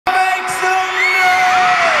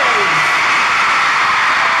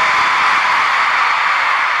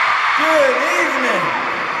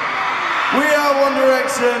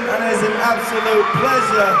celebration, and it's an absolute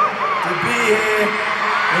pleasure to be here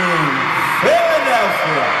in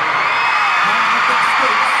Philadelphia.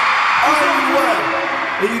 Are you well?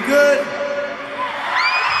 Are you good?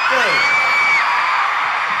 Good.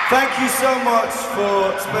 Thank you so much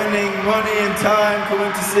for spending money and time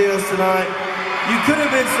coming to see us tonight. You could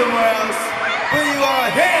have been somewhere else, but you are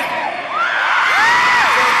here!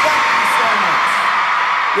 So thank you so much.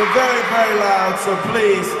 You're very, very loud, so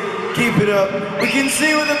please keep it up. We can see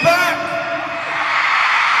you in the back.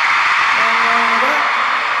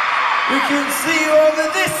 We can see you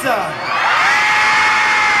over this side.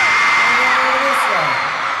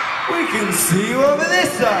 We can see you over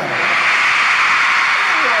this side.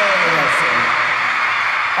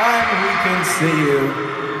 And we can see you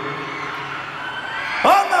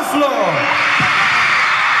on the floor.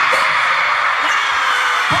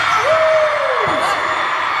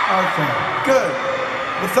 Okay, good.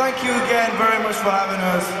 Well, thank you again very much for having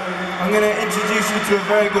us. I'm going to introduce you to a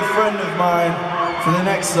very good friend of mine for the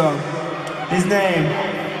next song. His name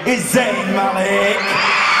is Zayn Malik.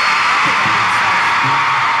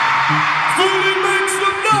 Fully make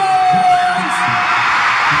some noise!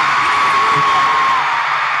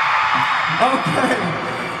 Okay.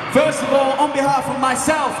 First of all, on behalf of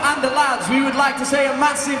myself and the lads, we would like to say a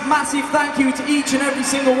massive, massive thank you to each and every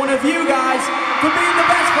single one of you guys for being the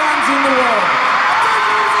best fans in the world.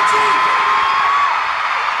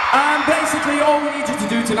 And basically all we need you to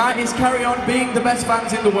do tonight is carry on being the best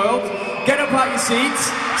fans in the world. Get up out your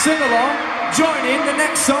seats, sing along, join in. The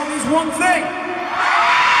next song is One Thing.